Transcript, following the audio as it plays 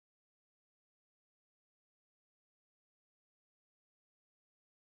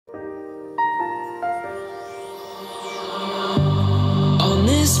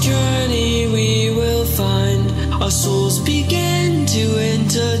souls began to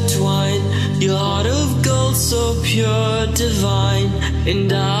intertwine. Your heart of gold, so pure, divine.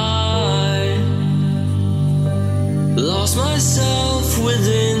 And I lost myself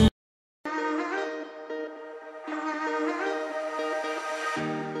within.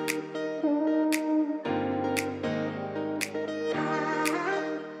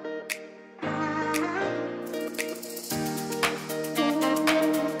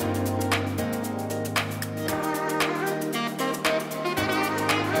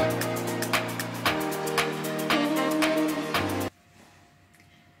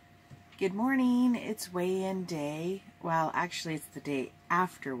 Good morning. It's weigh-in day. Well, actually it's the day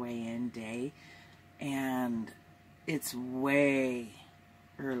after weigh-in day, and it's way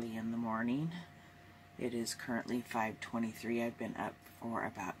early in the morning. It is currently 5:23. I've been up for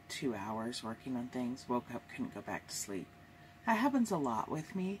about 2 hours working on things. Woke up, couldn't go back to sleep. That happens a lot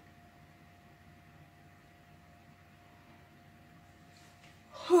with me.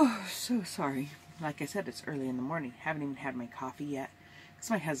 Oh, so sorry. Like I said, it's early in the morning. Haven't even had my coffee yet.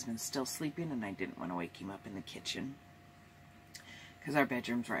 My husband's still sleeping, and I didn't want to wake him up in the kitchen because our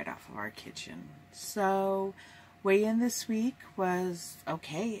bedroom's right off of our kitchen. So weigh-in this week was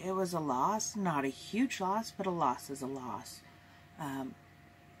okay. It was a loss, not a huge loss, but a loss is a loss.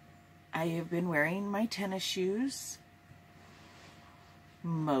 I have been wearing my tennis shoes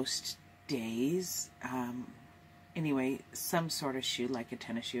most days. Anyway, some sort of shoe, like a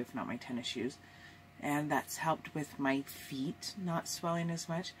tennis shoe, if not my tennis shoes. And that's helped with my feet not swelling as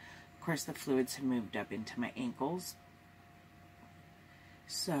much. Of course, the fluids have moved up into my ankles.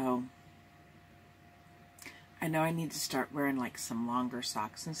 So I know I need to start wearing like some longer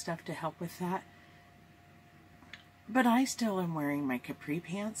socks and stuff to help with that. But I still am wearing my capri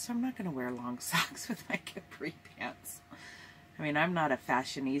pants, so I'm not going to wear long socks with my capri pants. I mean, I'm not a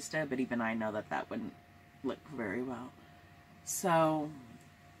fashionista, but even I know that that wouldn't look very well. So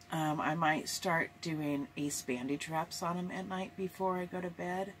I might start doing ace bandage wraps on them at night before I go to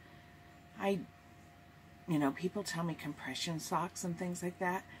bed. You know, people tell me compression socks and things like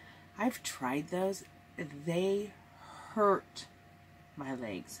that. I've tried those. They hurt my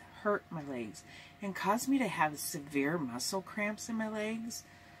legs, and cause me to have severe muscle cramps in my legs.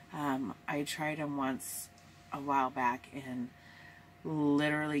 I tried them once a while back and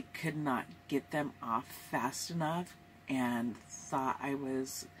literally could not get them off fast enough, and thought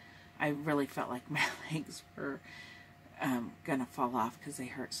I really felt like my legs were gonna fall off because they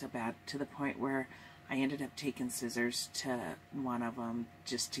hurt so bad, to the point where I ended up taking scissors to one of them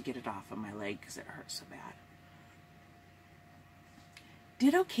just to get it off of my leg because it hurt so bad.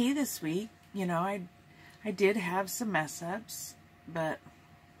 Did okay this week. You know, I did have some mess ups, but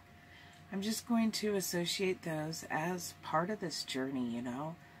I'm just going to associate those as part of this journey, you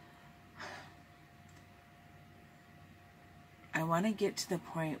know. I want to get to the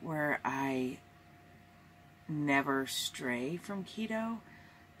point where I never stray from keto,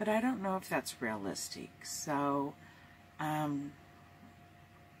 but I don't know if that's realistic. So,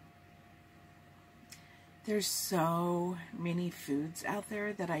 there's so many foods out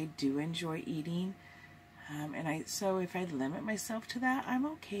there that I do enjoy eating, so if I limit myself to that, I'm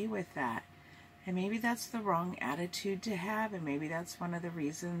okay with that. And maybe that's the wrong attitude to have, and maybe that's one of the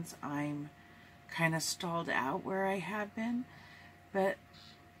reasons I'm kind of stalled out where I have been. But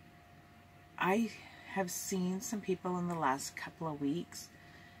I have seen some people in the last couple of weeks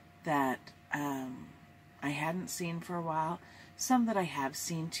that I hadn't seen for a while. Some that I have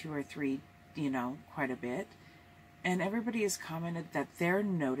seen 2 or 3, you know, quite a bit. And everybody has commented that they're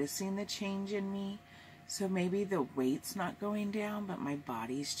noticing the change in me. So maybe the weight's not going down, but my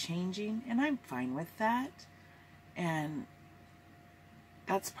body's changing. And I'm fine with that. And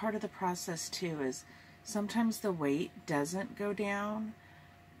that's part of the process too, is sometimes the weight doesn't go down,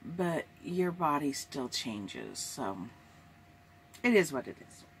 but your body still changes. So it is what it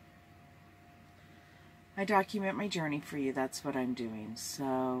is. I document my journey for you. That's what I'm doing.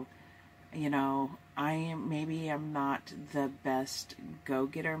 So, you know, maybe I'm not the best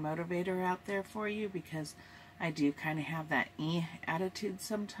go-getter motivator out there for you, because I do kind of have that attitude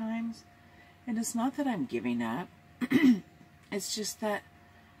sometimes. And it's not that I'm giving up. It's just that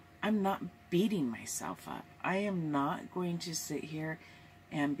I'm not beating myself up. I am not going to sit here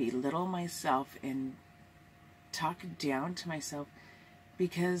and belittle myself and talk down to myself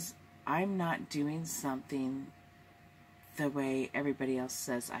because I'm not doing something the way everybody else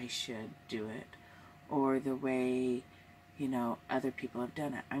says I should do it, or the way, you know, other people have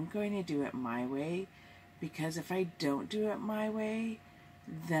done it. I'm going to do it my way, because if I don't do it my way,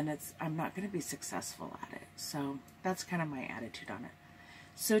 then I'm not going to be successful at it. So that's kind of my attitude on it.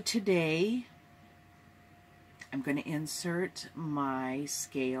 So today I'm going to insert my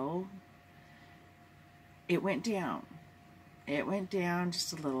scale. It went down. It went down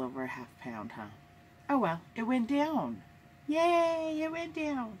just a little over a ½ pound, huh? Oh well, it went down. Yay, it went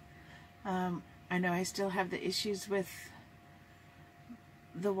down. I know I still have the issues with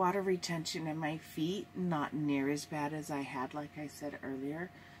the water retention in my feet, not near as bad as I had, like I said earlier.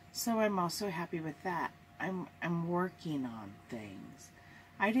 So I'm also happy with that. I'm working on things.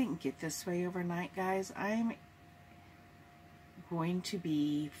 I didn't get this way overnight, guys. I'm going to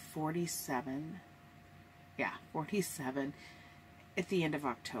be 47. Yeah, 47 at the end of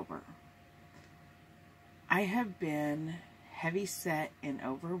October. I have been heavy set and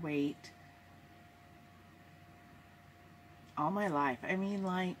overweight all my life. I mean,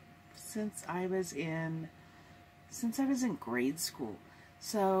 like, since I was in grade school.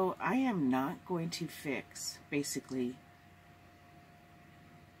 So I am not going to fix basically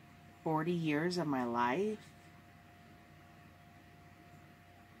 40 years of my life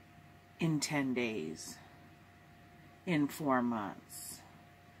in 10 days, in 4 months.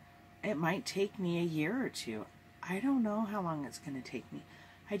 It might take me a year or two. I don't know how long it's going to take me.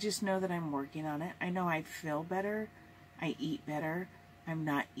 I just know that I'm working on it. I know I feel better. I eat better. I'm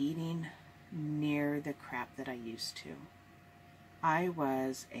not eating near the crap that I used to. I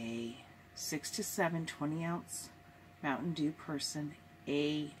was a 6 to 7 20-ounce Mountain Dew person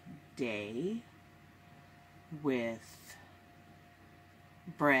a day with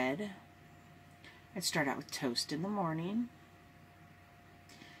bread. I'd start out with toast in the morning.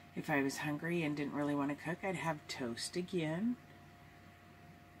 If I was hungry and didn't really want to cook, I'd have toast again.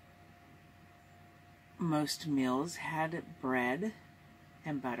 Most meals had bread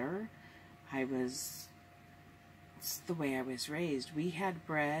and butter. It's the way I was raised. We had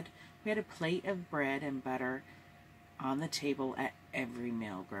bread. We had a plate of bread and butter on the table at every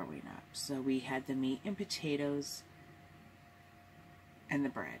meal growing up. So we had the meat and potatoes and the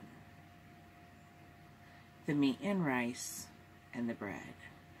bread. The meat and rice and the bread.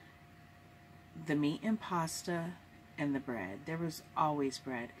 The meat and pasta and the bread. There was always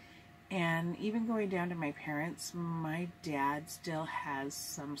bread. And even going down to my parents, my dad still has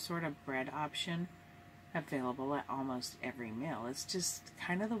some sort of bread option available at almost every meal. It's just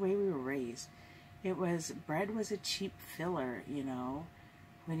kind of the way we were raised. Bread was a cheap filler, you know.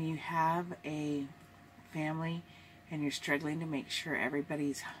 When you have a family and you're struggling to make sure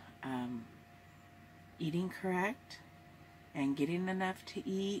everybody's eating correct and getting enough to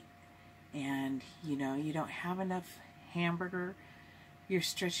eat, and you know, you don't have enough hamburger, you're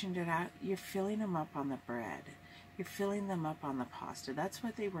stretching it out, you're filling them up on the bread, you're filling them up on the pasta. That's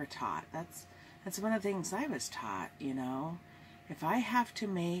what they were taught. That's one of the things I was taught, you know. If I have to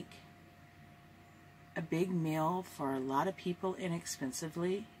make a big meal for a lot of people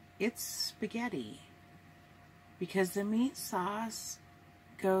inexpensively, it's spaghetti. Because the meat sauce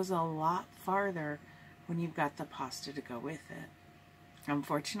goes a lot farther when you've got the pasta to go with it.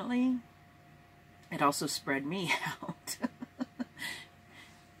 Unfortunately, it also spread me out.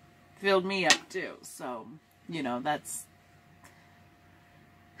 Filled me up too. So, you know, that's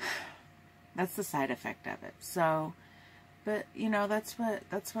the side effect of it. So, but you know, that's what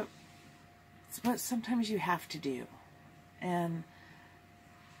sometimes you have to do. And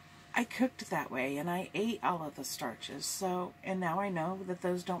I cooked that way, and I ate all of the starches. So, and now I know that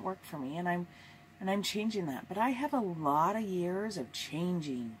those don't work for me, and I'm changing that. But I have a lot of years of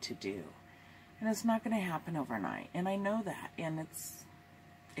changing to do, and it's not going to happen overnight. And I know that, and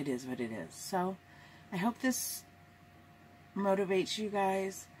it is what it is. So, I hope this motivates you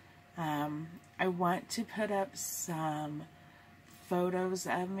guys. I want to put up some photos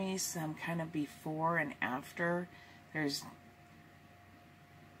of me, some kind of before and after.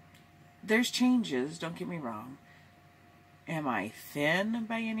 There's changes, don't get me wrong. Am I thin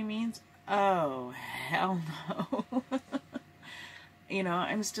by any means? Oh, hell no. You know,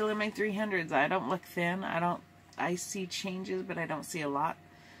 I'm still in my 300s. I don't look thin. I see changes, but I don't see a lot.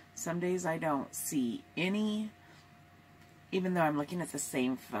 Some days I don't see any, even though I'm looking at the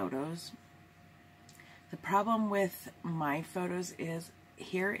same photos. The problem with my photos is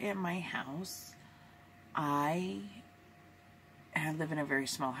here in my house, I live in a very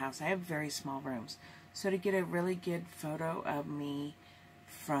small house. I have very small rooms. So to get a really good photo of me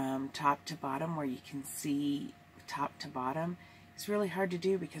from top to bottom, where you can see top to bottom, it's really hard to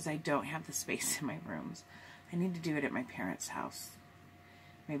do because I don't have the space in my rooms. I need to do it at my parents' house.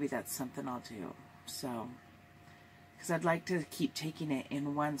 Maybe that's something I'll do. So, because I'd like to keep taking it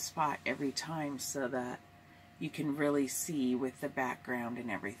in one spot every time so that you can really see with the background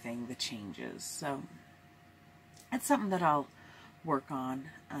and everything the changes. So that's something that I'll work on.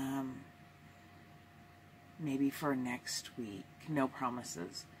 maybe for next week. No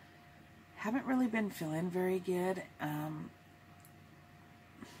promises. Haven't really been feeling very good. I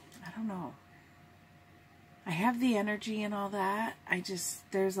don't know. I have the energy and all that.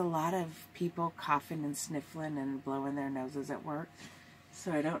 There's a lot of people coughing and sniffling and blowing their noses at work.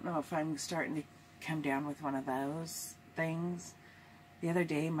 So I don't know if I'm starting to come down with one of those things. The other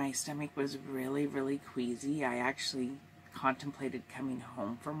day, my stomach was really, really queasy. I actually contemplated coming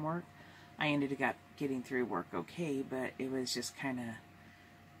home from work. I ended up getting through work okay, but it was just kind of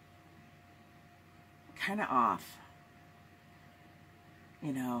off.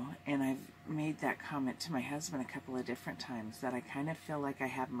 You know, and I've made that comment to my husband a couple of different times, that I kind of feel like I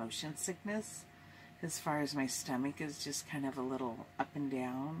have motion sickness as far as my stomach is just kind of a little up and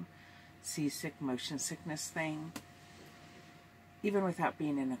down, seasick, motion sickness thing, even without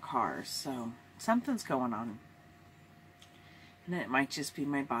being in a car. So something's going on. And it might just be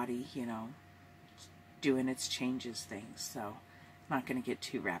my body, you know, doing its changes things. So I'm not going to get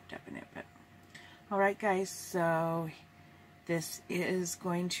too wrapped up in it. But alright guys, so this is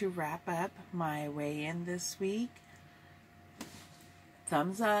going to wrap up my weigh-in this week.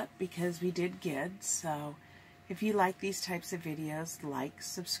 Thumbs up because we did good. So if you like these types of videos, like,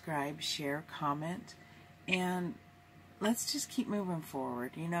 subscribe, share, comment, and let's just keep moving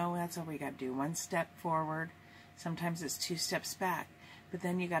forward. You know, that's all we got to do. One step forward. Sometimes it's 2 steps back, but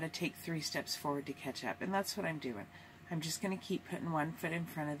then you got to take 3 steps forward to catch up. And that's what I'm doing. I'm just going to keep putting one foot in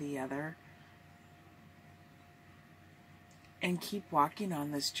front of the other and keep walking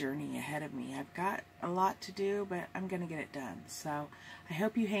on this journey ahead of me. I've got a lot to do, but I'm going to get it done. So I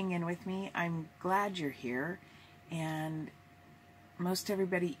hope you hang in with me. I'm glad you're here. And most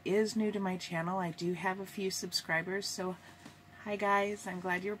everybody is new to my channel. I do have a few subscribers. So hi guys, I'm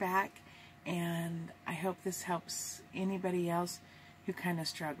glad you're back. And I hope this helps anybody else who kind of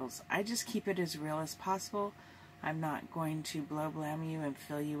struggles. I just keep it as real as possible. I'm not going to blow-blam you and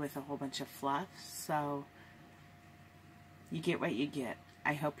fill you with a whole bunch of fluff. So you get what you get.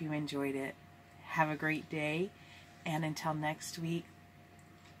 I hope you enjoyed it. Have a great day. And until next week,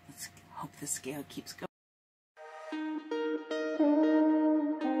 let's hope the scale keeps going.